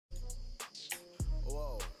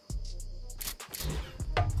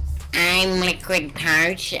I'm lIqUid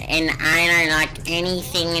pOaCh, and I don't like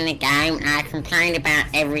anything in the game. I complain about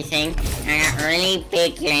everything. I got really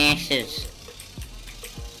big glasses.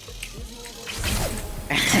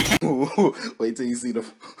 Wait till you see the.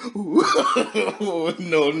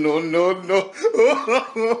 No, no, no, no.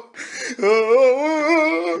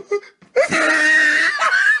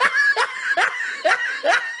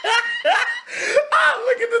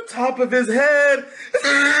 Look at the top of his head.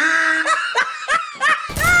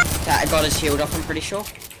 That got his shield off, I'm pretty sure.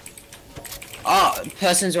 Oh,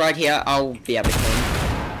 person's right here. I'll be able to kill him.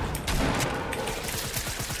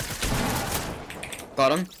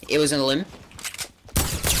 Got him. It was in a limb.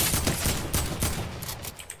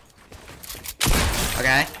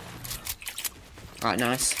 Okay. Alright,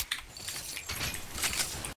 nice.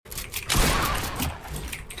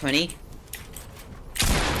 20.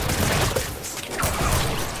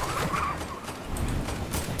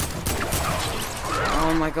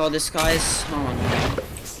 Oh my god, this guy's... Oh no.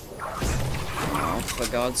 Oh, for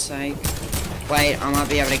God's sake. Wait, I might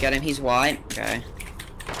be able to get him. He's white. Okay.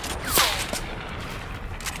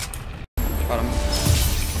 Got him.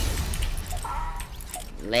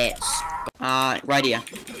 Let's... right here.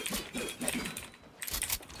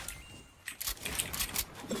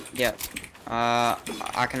 Yep.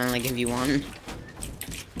 I can only give you one.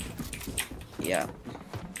 Yeah.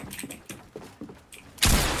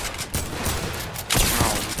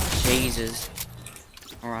 Jesus.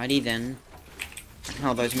 Alrighty then.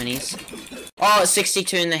 Oh, those minis. Oh,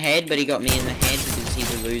 62 in the head, but he got me in the head because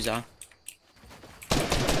he's a loser.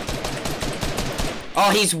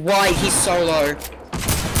 Oh, he's white. He's so low.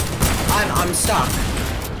 I'm stuck.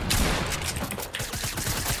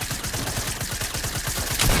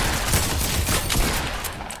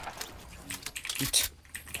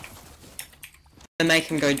 Make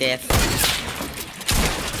him go deaf.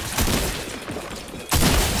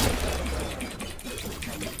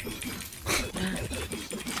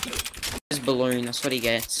 Balloon, that's what he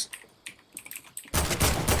gets.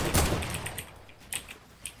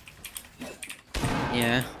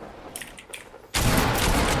 Yeah.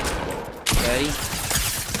 30.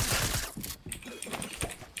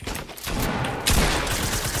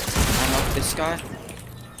 Unlock this guy.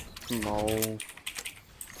 No.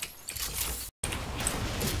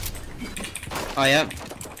 Oh, yep.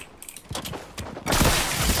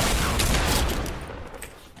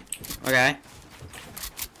 Okay.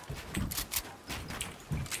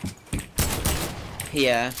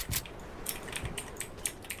 Yeah.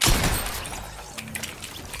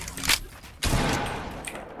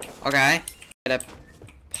 Okay. Get a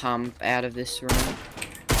pump out of this room.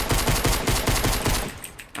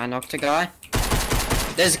 I knocked a guy.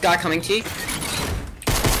 There's a guy coming to you.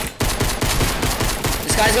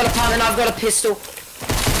 This guy's got a pump and I've got a pistol.